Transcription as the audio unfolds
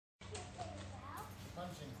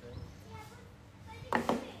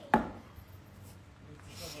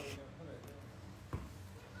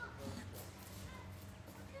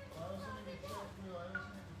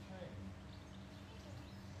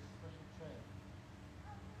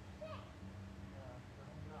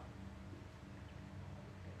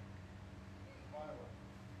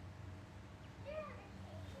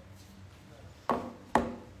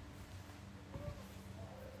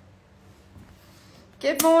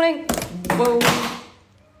Good morning. Whoa.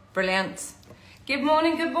 Brilliant. Good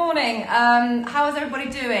morning, good morning. How is everybody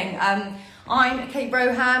doing? I'm Kate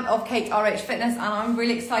Rowe-Ham of Kate RH Fitness, and I'm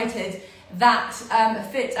really excited that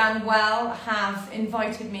Fit&Well have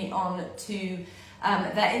invited me on to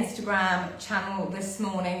their Instagram channel this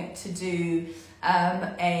morning to do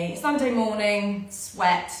a Sunday morning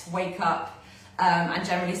sweat, wake up, and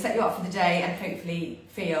generally set you up for the day and hopefully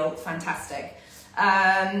feel fantastic.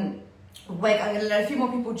 I'm going to let a few more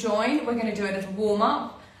people join. We're going to do a little warm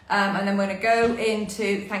up, and then we're going to go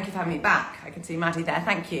into, thank you for having me back. I can see Maddie there,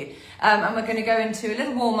 thank you. And we're going to go into a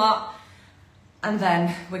little warm up, and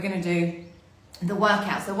then we're going to do the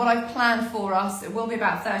workout. So what I've planned for us, it will be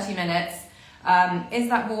about 30 minutes, is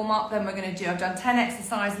that warm up. Then we're going to do, I've done 10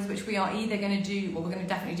 exercises, which we are either going to do, well, we're going to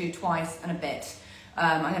definitely do twice and a bit.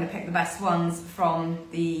 I'm going to pick the best ones from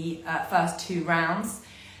the first 2 rounds.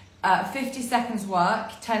 50 seconds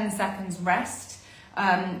work, 10 seconds rest,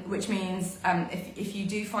 which means if you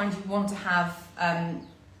do find you want to have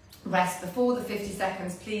rest before the 50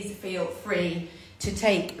 seconds, please feel free to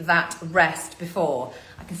take that rest before.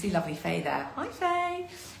 I can see lovely Faye there. Hi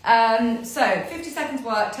Faye. So 50 seconds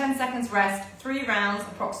work, 10 seconds rest, 3 rounds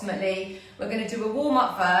approximately. We're going to do a warm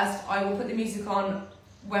up first. I will put the music on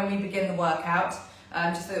when we begin the workout,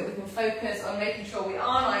 just so that we can focus on making sure we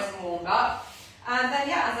are nice and warmed up. And then,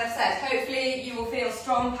 yeah, as I've said, hopefully you will feel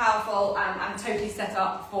strong, powerful, and totally set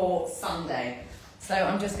up for Sunday. So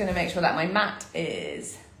I'm just going to make sure that my mat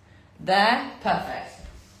is there. Perfect.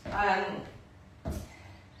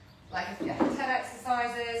 Like, yeah, 10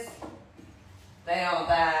 exercises. They are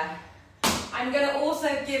there. I'm going to also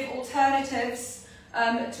give alternatives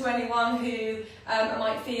to anyone who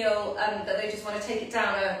might feel that they just want to take it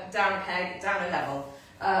down a peg, down a level.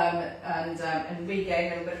 And regain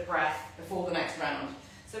a little bit of breath before the next round.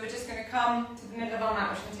 So we're just going to come to the middle of our mat.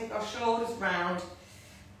 We're just going to take our shoulders round,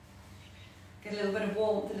 get a little bit of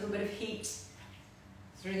warmth, a little bit of heat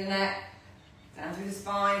through the neck, down through the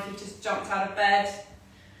spine. If you've just jumped out of bed,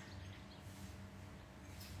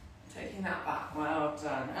 taking that back, well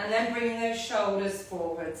done. And then bringing those shoulders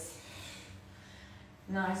forwards.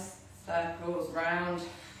 Nice circles round.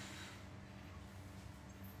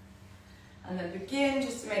 And then begin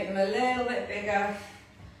just to make them a little bit bigger.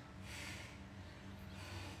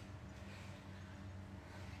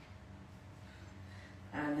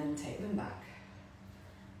 And then take them back.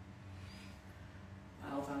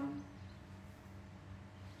 Well done.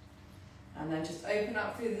 And then just open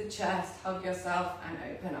up through the chest, hug yourself and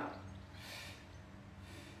open up.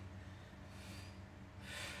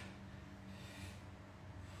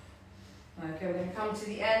 Okay, we're going to come to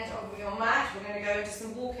the end of your mat. We're going to go into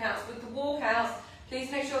some walkouts. With the walkouts,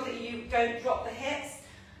 please make sure that you don't drop the hips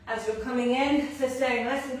as you're coming in. So staying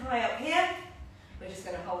nice and high up here. We're just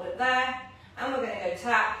going to hold it there. And we're going to go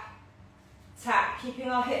tap, tap, keeping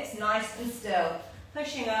our hips nice and still.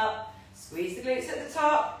 Pushing up, squeeze the glutes at the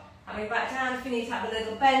top. Coming back down. If you need to have a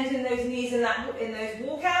little bend in those knees in those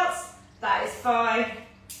walkouts, that is fine.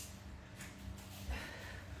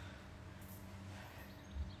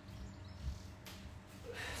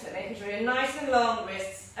 So making sure you're nice and long,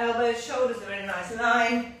 wrists, elbows, shoulders are in a nice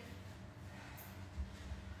line.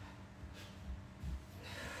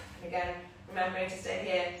 And again, remembering to stay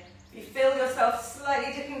here. If you feel yourself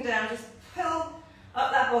slightly dipping down, just pull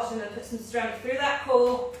up that bottom and put some strength through that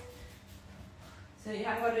core. So you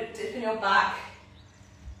haven't got a dip in your back.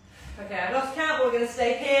 Okay, I've lost count, but we're going to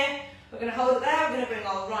stay here. We're going to hold it there. We're going to bring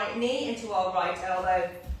our right knee into our right elbow.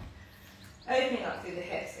 Opening up through the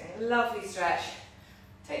hips, getting a lovely stretch.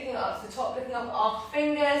 Taking it up to the top, lifting up our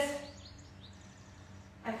fingers,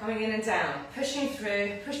 and coming in and down. Pushing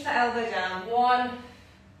through, push the elbow down. 1,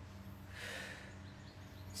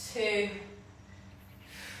 2,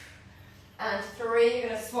 and 3. You're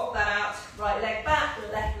going to swap that out. Right leg back,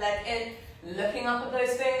 left leg in. Looking up at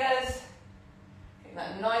those fingers. Get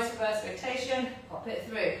that nice reverse rotation. Pop it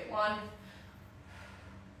through. 1,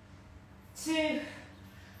 2,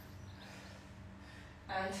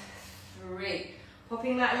 and 3.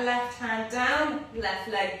 Popping that left hand down, left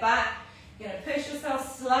leg back. You're going to push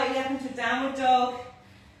yourself slightly up into downward dog.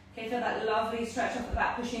 Okay, feel that lovely stretch off the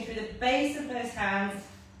back, pushing through the base of those hands.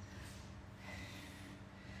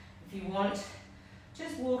 If you want,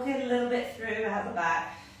 just walk it a little bit through out the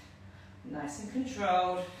back. Nice and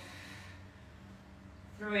controlled.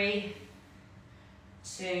 3,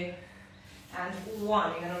 2, and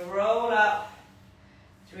 1. You're going to roll up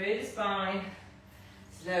through the spine,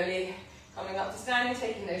 slowly coming up to standing,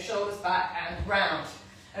 taking those shoulders back and round.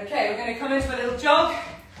 Okay, we're going to come into a little jog.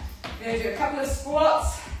 We're going to do a couple of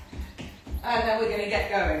squats, and then we're going to get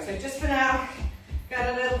going. So just for now,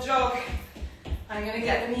 get a little jog I'm going to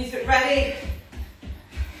get the music ready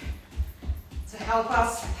to help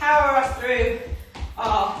us power us through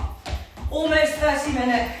our almost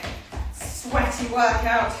 30-minute sweaty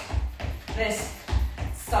workout this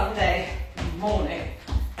Sunday morning.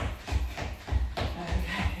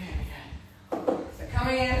 Okay, here we go. So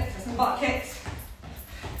coming in for some butt kicks.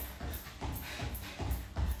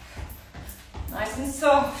 Nice and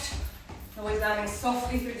soft. Always landing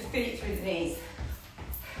softly through the feet, through the knees.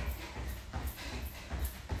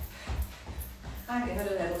 And give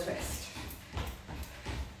it a little twist.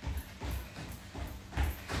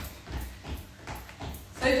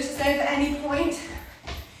 So just to say, if at any point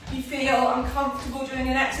you feel uncomfortable doing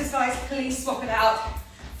an exercise, please swap it out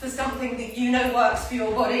for something that you know works for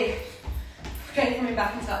your body. Okay, coming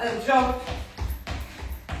back into that little jog.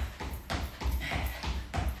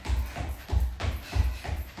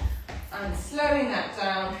 And slowing that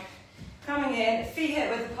down. Coming in, feet hip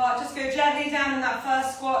width apart. Just go gently down in that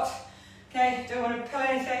first squat. Okay, don't want to pull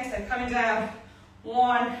anything, so coming down.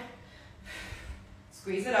 1,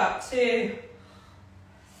 squeeze it up. 2,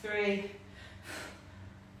 3,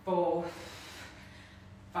 4,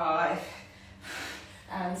 5,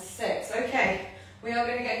 and 6. Okay, we are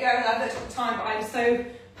going to get going. I've looked at the time, but I'm so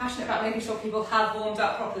passionate about making sure people have warmed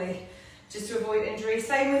up properly, just to avoid injury.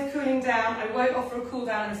 Same with cooling down. I won't offer a cool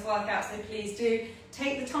down in this workout, so please do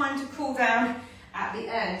take the time to cool down at the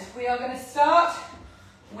end. We are going to start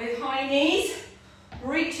with high knees,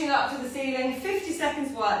 reaching up to the ceiling. 50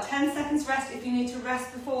 seconds work, 10 seconds rest. If you need to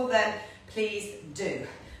rest before then, please do.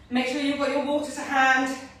 Make sure you've got your water to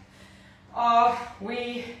hand. Are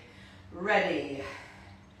we ready?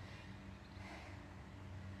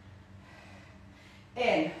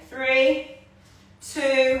 In 3,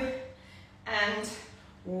 2, and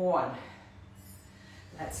 1.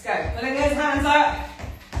 Let's go. Pulling those hands up.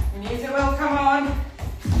 The music will come on.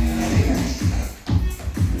 There we go.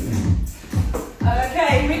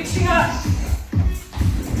 Okay, reaching up.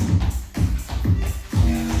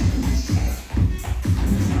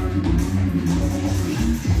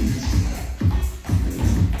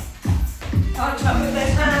 Punch up with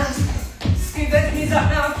those hands. Scoop those knees up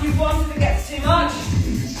now if you want. If it gets too much,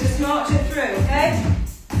 just march it through, okay?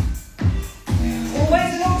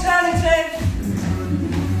 Always an alternative.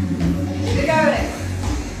 Keep it going.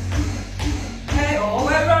 Okay, or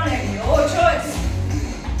we're running, your choice.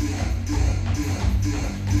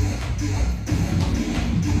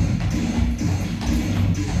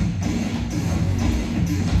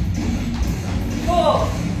 Four,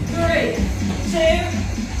 3, 2,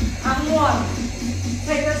 and 1.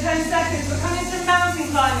 Take those 10 seconds. We're coming to mountain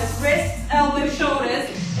climbers. Wrists, elbows, shoulders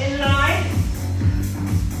in line.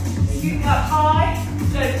 Scoop up high.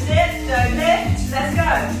 Don't sit, don't lift. Let's go.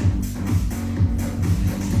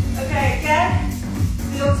 Okay, again,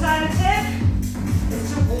 the alternative is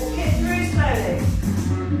to walk it through slowly.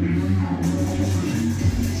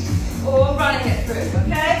 Or running it through,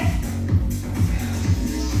 okay?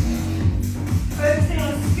 Focusing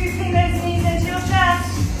on scooping those knees into your chest.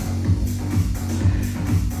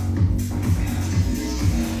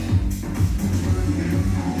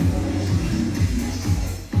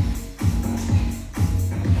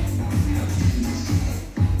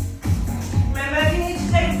 Remember, if you need to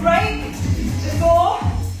take a break before,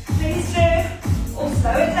 please do, or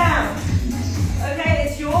slow it down. Okay,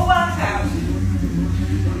 it's your workout.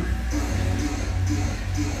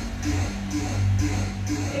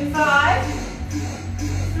 In 5,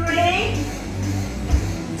 3,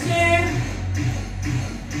 2,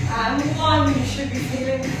 and 1. You should be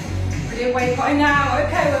feeling pretty awake by now.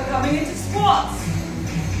 Okay, we're coming into squats.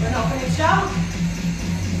 We're not going to jump.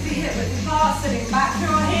 Feet hip width apart, sitting back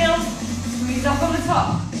through our heels. Squeeze up on the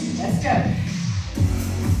top. Let's go.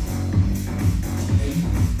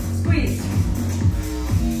 Squeeze.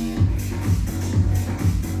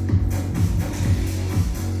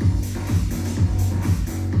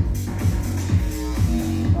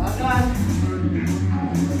 Well done.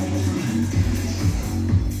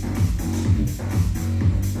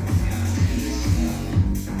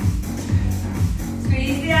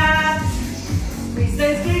 Squeeze the abs. Squeeze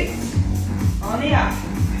those glutes. On the up.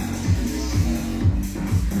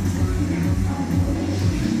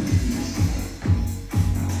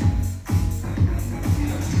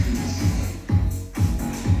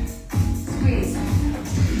 Squeeze.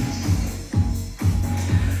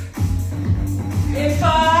 In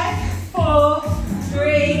 5, 4, 3,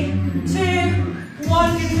 2,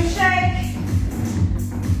 1. Give them a shake.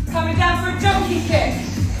 Coming down for a donkey kick.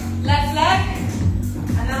 Left leg.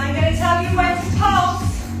 And then I'm going to tell you when to pulse.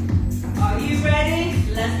 Are you ready?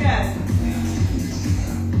 Let's go.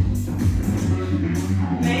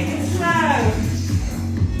 Make it slow.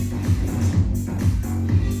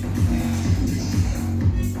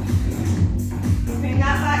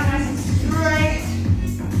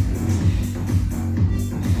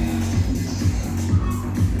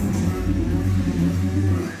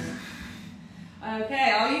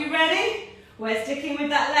 Okay, are you ready? We're sticking with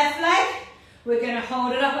that left leg. We're going to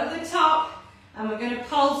hold it up at the top and we're going to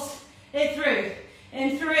pulse it through.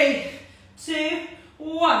 In 3, 2,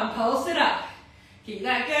 1, pulse it up. Keep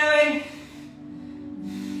that going.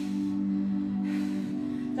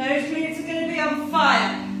 Those glutes are going to be on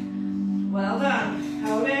fire. Well done.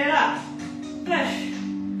 Hold it up. Push.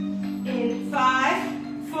 In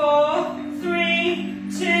 5, 4, 3,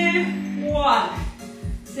 2, 1.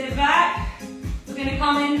 Sit back. We're going to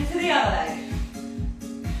come into the other leg.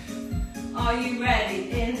 Are you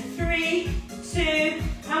ready? In 3, 2,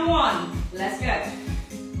 and 1. Let's go.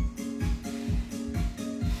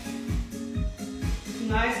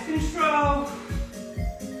 Nice control.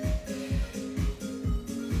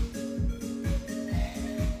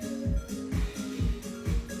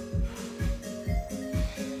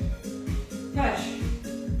 Push.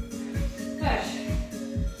 Push.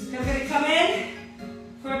 We're going to come in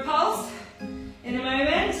for a pulse in a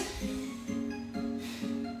moment.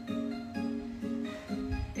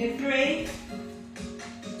 In 3,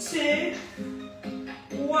 2,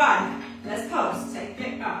 1. Let's pulse. Take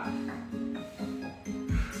it up.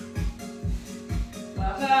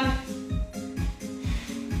 Well done.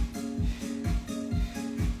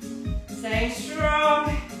 Staying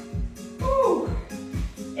strong. Woo.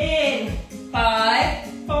 In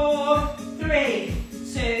 5, 4, 3,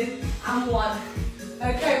 2, and 1.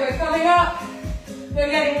 Okay, we're coming up. We're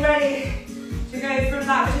getting ready to go from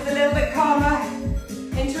that, which is a little bit calmer,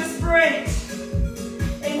 into a sprint.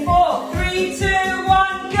 In 4, 3, 2,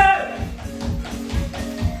 1, go.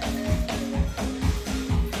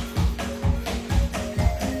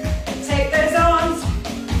 Take those arms,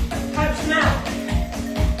 punch them out.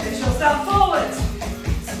 Push yourself forward.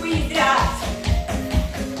 Squeeze the abs.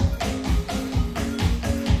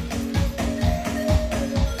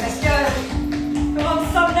 Let's go. Come on,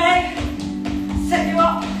 Sunday. Set you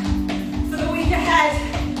up for the week ahead.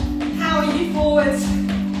 How are you forwards?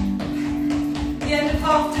 The end of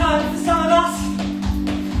half term for some of us.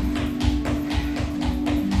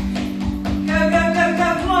 Go, go, go, go,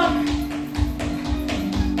 come on.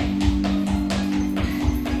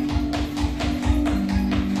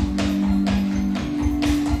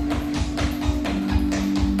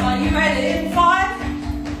 Are you ready? In 5,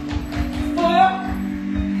 4,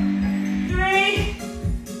 3,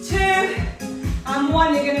 2, and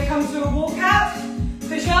 1. You're going to come to a walkout.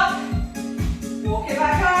 Push up. Walk it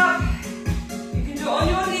back up. You can do it on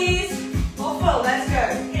your knees or full. Let's go.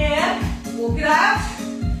 Here. Walk it out.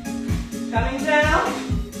 Coming down.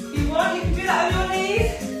 If you want, you can do that on your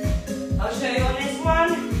knees. I'll show you on this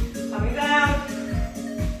one. Coming down.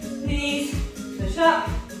 Knees. Push up.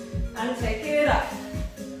 And take it up.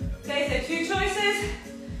 Okay, so 2 choices.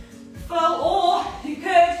 Full, or you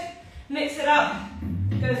could mix it up.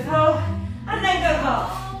 Go full and then go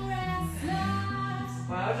half.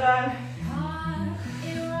 Well done.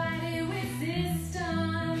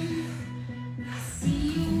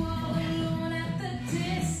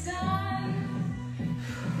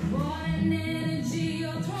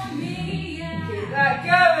 Keep that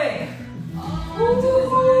going.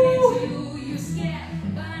 Woo.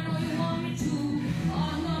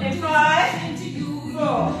 In 5,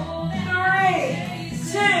 4, 3,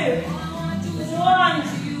 2, 1.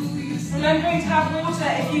 Remembering to have water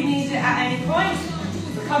if you need it at any point.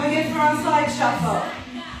 We're coming in for our side shuffle.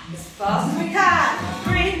 As fast as we can.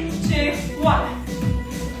 3, 2, 1.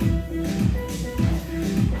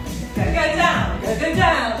 Go, go down. Go, go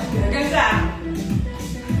down. Go, go down.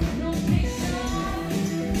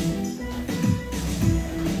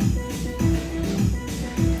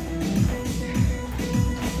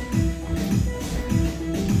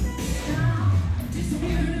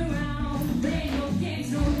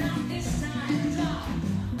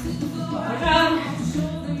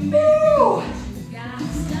 Woo.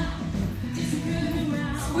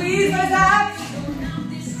 Squeeze those abs.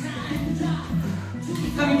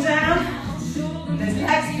 Coming down. There's the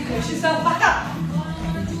exit. Push yourself back up.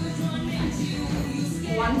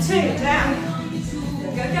 1, 2, down. Go,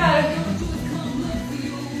 go, go.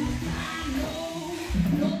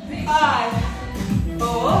 5,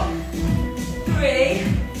 4, 3,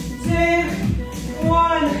 2,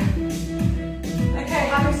 1. Okay,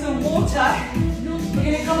 having some water. We're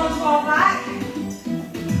going to come onto our back.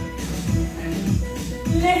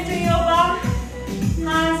 Lifting your bum.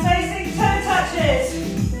 Hands facing, toe touches.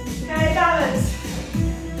 Okay, balance.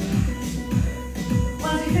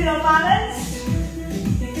 Once you feel balanced,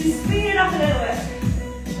 you can speed it up a little bit.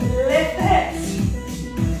 Lift the hips.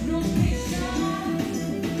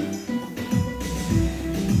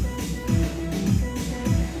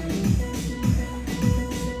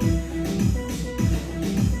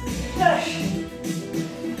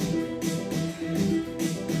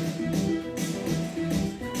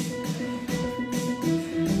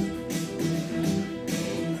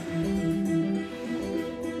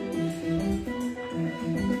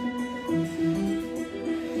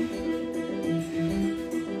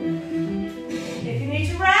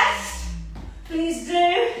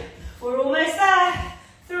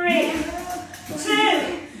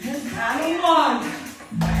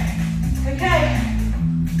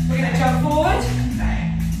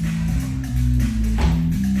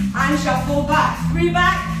 3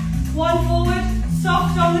 back, 1 forward,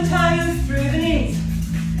 soft on the toes, through the knees.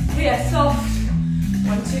 Here, soft.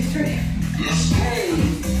 1, 2, 3.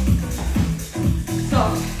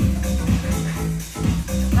 Soft.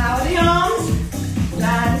 Power the arms,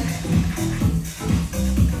 land.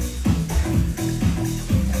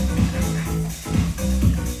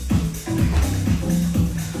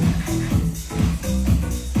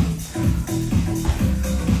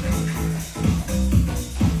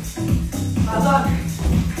 Well done.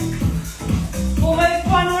 Almost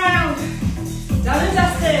 1 round. Done and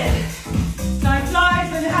dusted. Time flies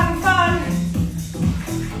when you're having fun.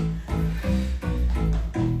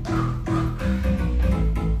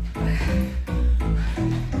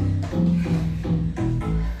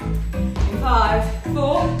 In 5,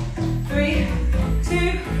 4, 3, 2,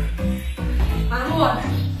 and 1.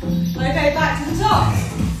 Okay, back to the top.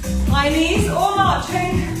 High knees or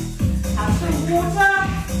marching. Have some water.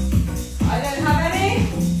 I don't have any.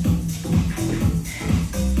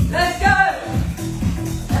 Let's go.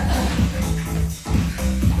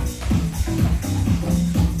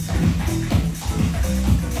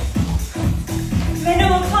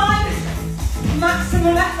 Minimal time,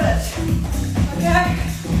 maximum effort. Okay?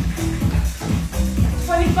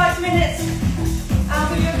 25 minutes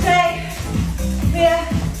out of your day here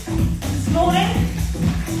this morning.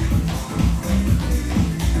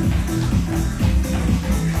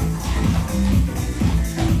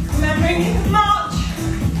 Remembering you can march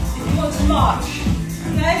if you want to march.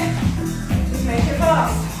 Okay? Just make it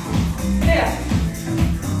fast. Here.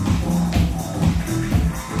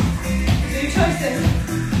 2 choices.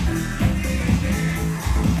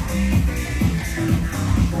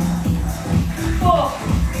 4,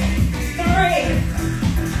 3,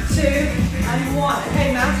 2, and 1. Okay,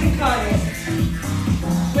 mountain climbers.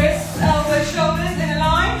 Wrists, elbows, shoulders in a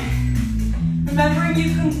line. Remembering you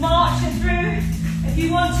can march it through. If you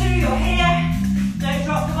want to, you're here. Don't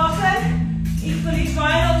drop the bottom. Equally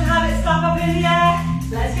try not to have it stuck up in the air.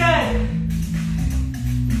 Let's go.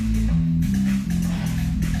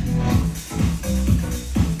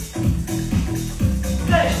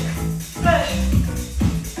 Push, push.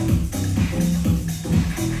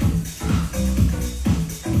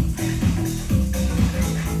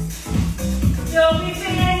 You'll be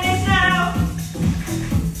feeling this now.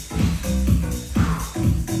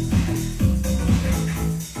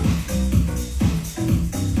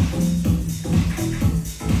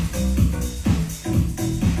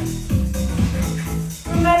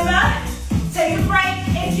 Remember, take a break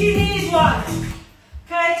if you need one.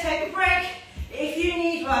 Okay, take a break if you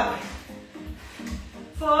need one.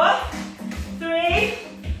 4, 3,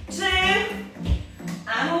 2,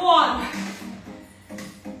 and 1.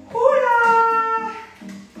 Hula!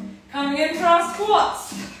 Coming in for our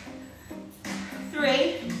squats.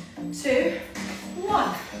 3, 2,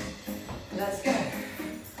 1. Let's go.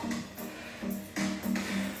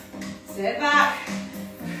 Sit back.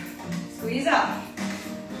 Squeeze up.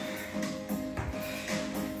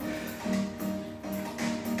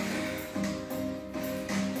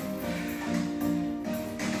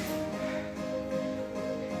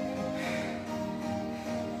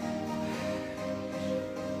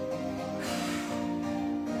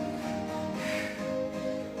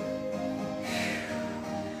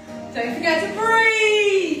 Don't forget to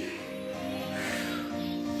breathe.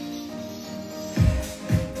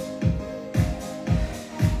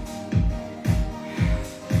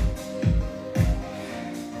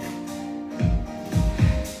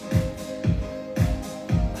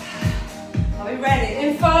 Are we ready?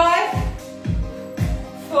 In 5,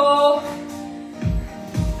 4,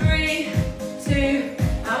 3, 2,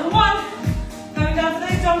 and 1. Going down for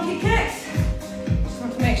those donkey kicks. Just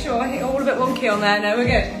want to make sure I hit all a bit wonky on there. No, we're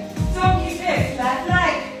good. Donkey kick, left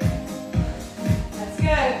leg. Let's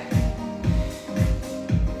go.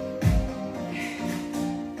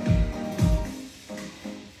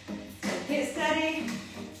 Take it steady.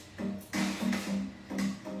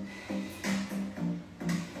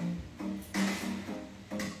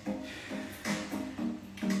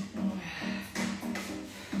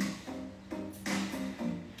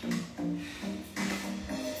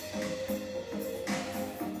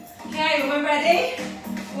 Okay, when we're ready,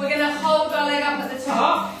 we're going to hold our leg up at the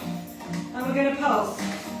top and we're going to pulse.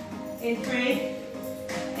 In 3,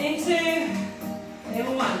 in 2, in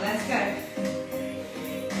 1. Let's go.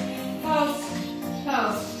 Pulse,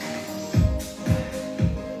 pulse.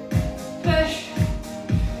 Push.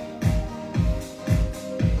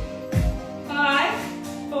 5,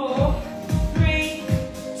 4, 3,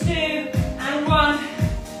 2, and 1.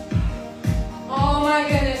 Oh my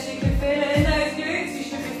goodness, you can feel it in those glutes. You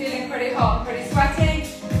should be feeling pretty hot, pretty sweaty.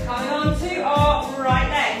 Coming on to our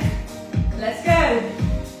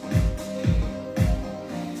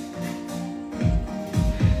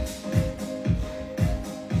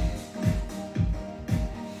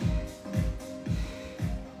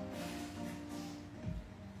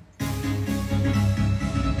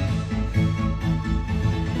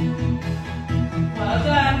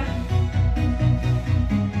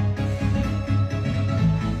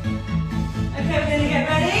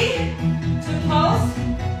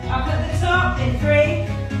up in 3,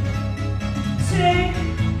 2,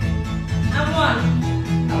 and 1.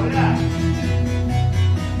 Hold it up.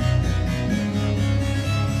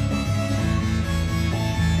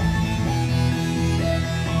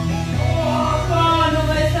 Oh, come on,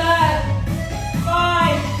 almost there.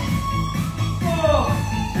 5, 4,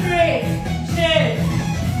 3, 2,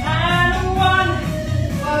 and 1.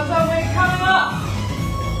 Well done, we're coming up.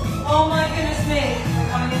 Oh my goodness me, we're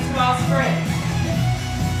coming into our sprint.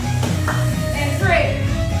 In 3,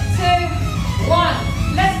 2,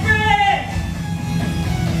 1, let's sprint!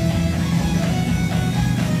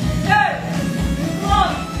 Go! Come on!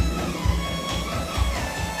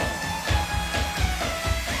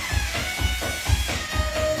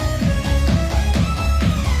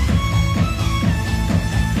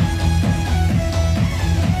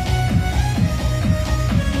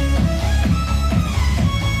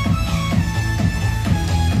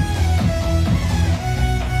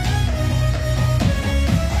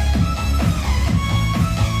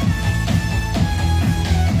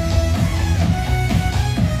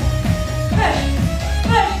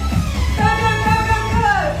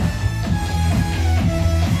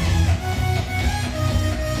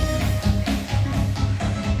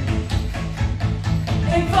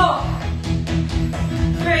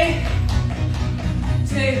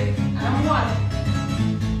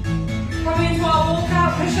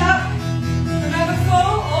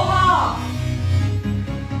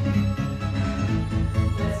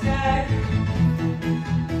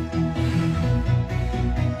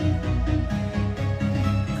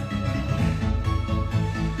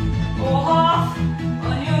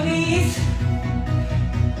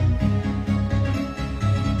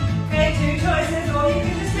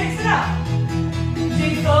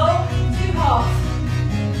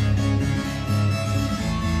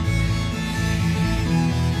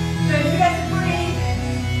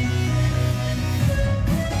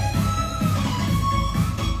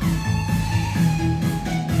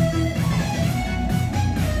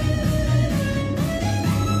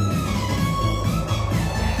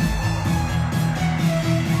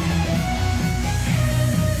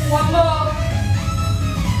 One more.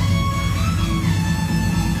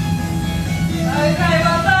 Okay,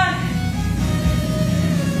 well done.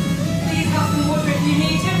 Please have some water if you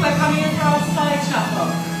need to. We're coming in for our side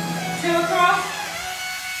shuffle. 2 across,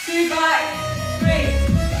 2 back, 3,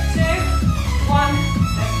 2, 1.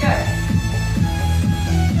 Let's go.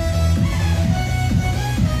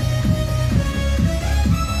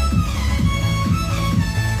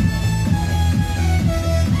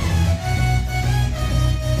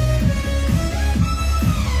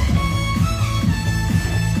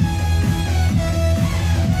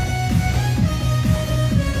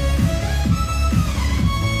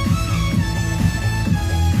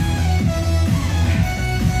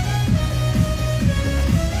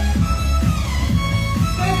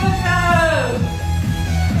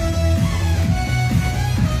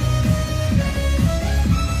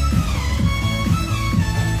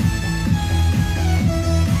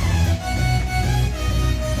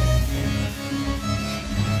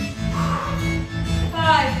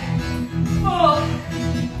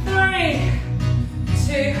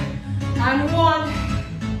 And 1.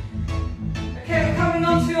 Okay, we're coming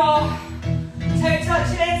on to our toe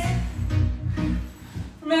touches.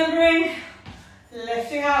 Remembering,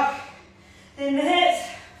 lifting up in the hips,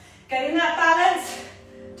 getting that balance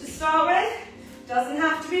to start with. Doesn't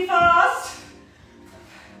have to be fast.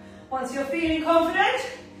 Once you're feeling confident,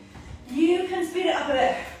 you can speed it up a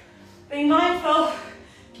bit. Being mindful,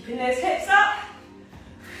 keeping those hips up.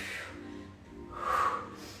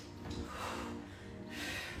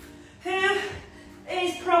 Who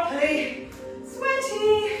is properly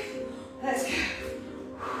sweaty? Let's go.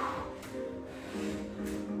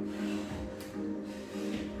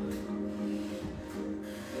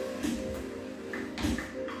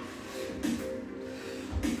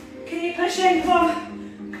 Keep pushing, come on.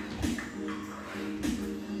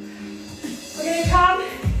 We're going to come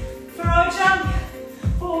for our jump.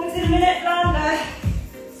 Forwards in a minute, land there.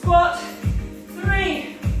 Squat.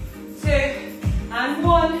 3, 2, and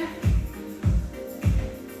 1.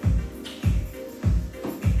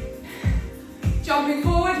 Jumping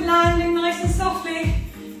forward, landing nice and softly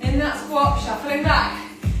in that squat, shuffling back.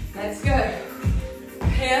 Let's go.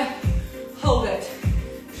 Here, hold it.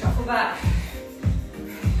 Shuffle back.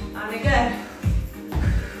 And again.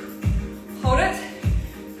 Hold it.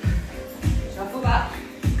 Shuffle back.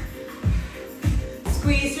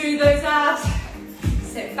 Squeeze through those abs.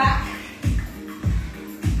 Sit back.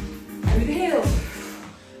 Through the heels.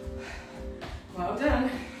 Well done.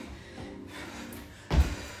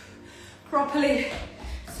 Properly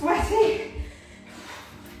sweaty.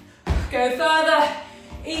 Go further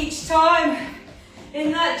each time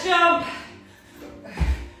in that jump.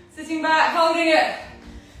 Sitting back, holding it.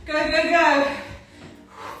 Go, go, go.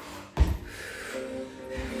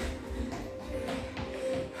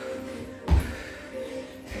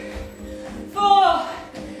 4,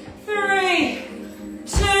 3,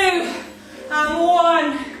 2, and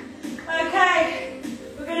 1. Okay,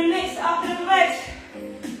 we're going to mix it up a little bit.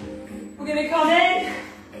 We're going to come in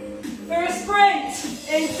for a sprint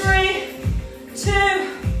in 3, 2,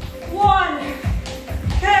 1.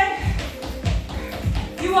 Okay,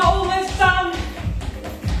 you are almost done.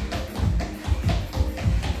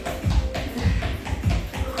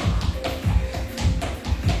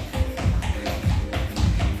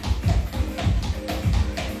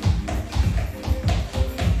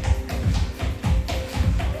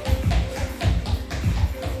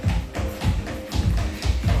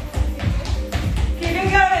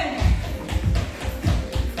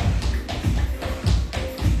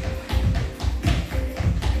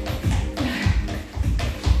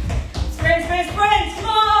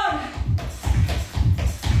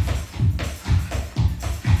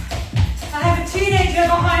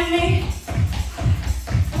 Behind me,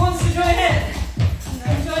 who wants to join in?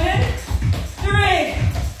 Join in. 3,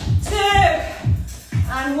 2,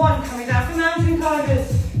 and 1. Coming down for mountain climbers.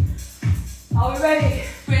 Are we ready?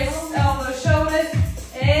 Wrists, elbows, shoulders,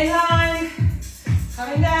 in line.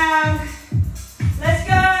 Coming down. Let's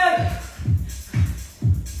go.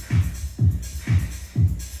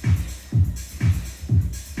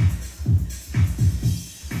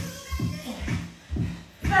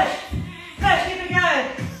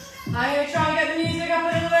 I'm going to try and get the music up a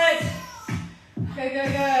little bit. Go, go,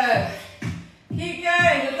 go. Keep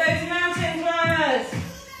going with those mountain climbers.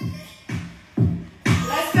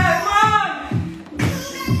 Let's go, come on.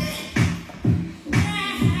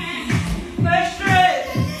 Push through.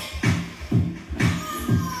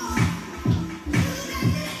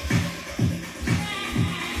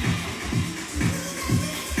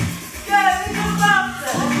 Go, a little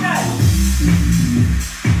faster. Let's go.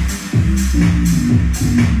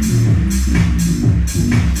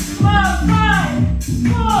 Come on, 5,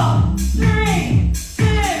 4, 3, 2,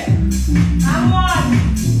 and 1.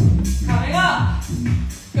 Coming up.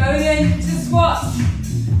 Going into squats.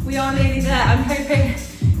 We are nearly there. I'm hoping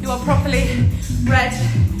you are properly red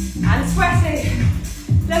and sweaty.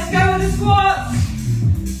 Let's go with the squats.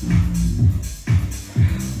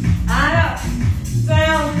 And up,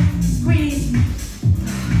 down, squeeze.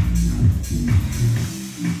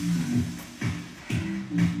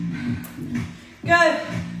 Go,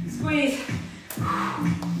 squeeze.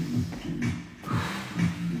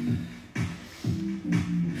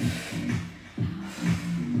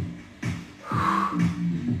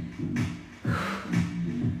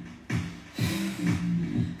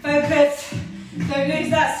 Focus, don't lose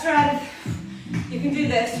that strength. You can do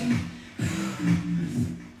this.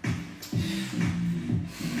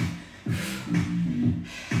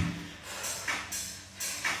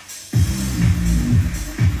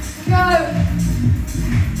 Go.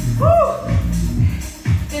 Woo.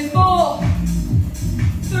 In 4,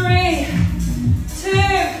 3, 2,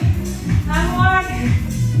 and 1.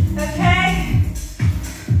 Okay.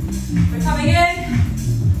 We're coming in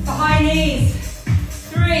for high knees.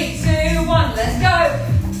 3, 2, 1. Let's go.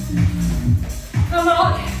 Come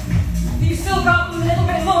on. You've still got a little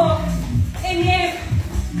bit more in you.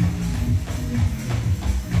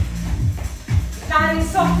 Landing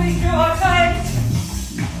softly through our toes.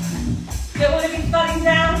 Don't want to be thudding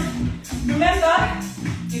down. Remember,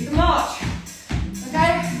 you can march.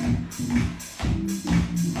 Okay?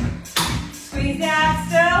 Squeeze down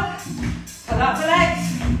still. Pull up the legs.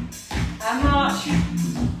 And march.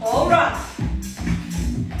 All right.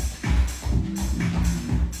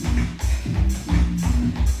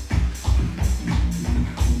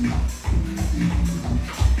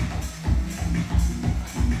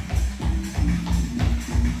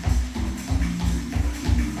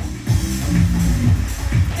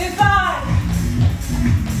 In 5,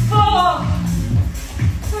 4,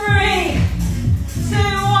 3, 2,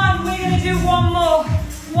 1. We're going to do one more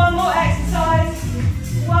exercise.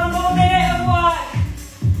 One more minute of work.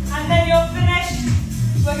 And then you're finished.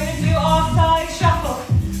 We're going to do our side shuffle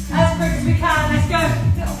as quick as we can. Let's go.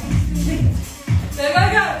 Go, go,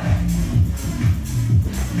 go.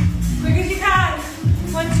 Quick as you can.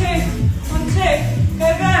 1, 2, 1, 2. Go,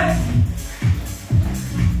 go.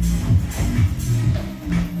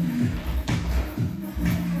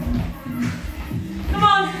 Come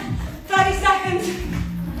on, 30 seconds.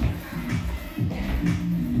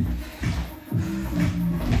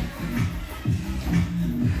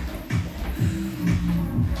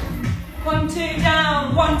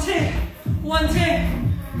 on. 1, 2, 1, 2.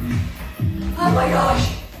 Oh my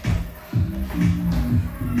gosh.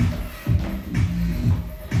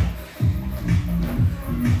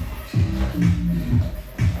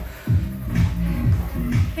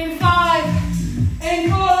 In 5, in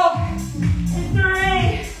 4, in 3,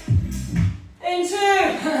 in 2,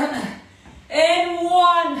 in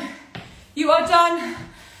 1. You are done.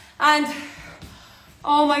 And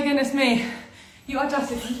oh my goodness me, you are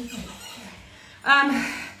dusted.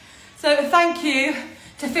 So thank you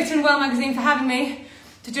to Fit&Well magazine for having me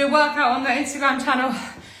to do a workout on their Instagram channel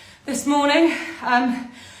this morning.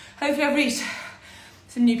 Hopefully I've reached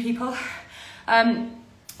some new people.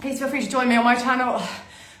 Please feel free to join me on my channel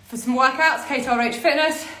for some workouts, KTRH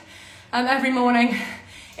Fitness, every morning.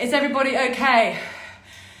 Is everybody okay?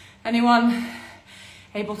 Anyone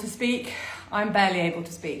able to speak? I'm barely able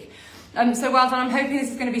to speak. So well done. I'm hoping this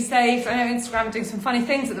is going to be saved. I know Instagram are doing some funny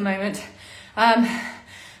things at the moment,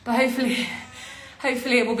 but hopefully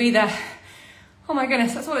it will be there. Oh my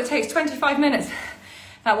goodness, that's all it takes, 25 minutes.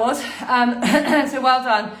 That was. So well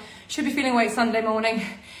done. Should be feeling weight Sunday morning.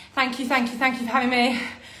 Thank you for having me.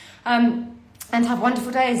 And have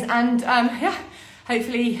wonderful days. And yeah,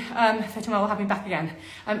 hopefully Fit&Well will have me back again.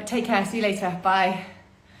 Take care, see you later, bye.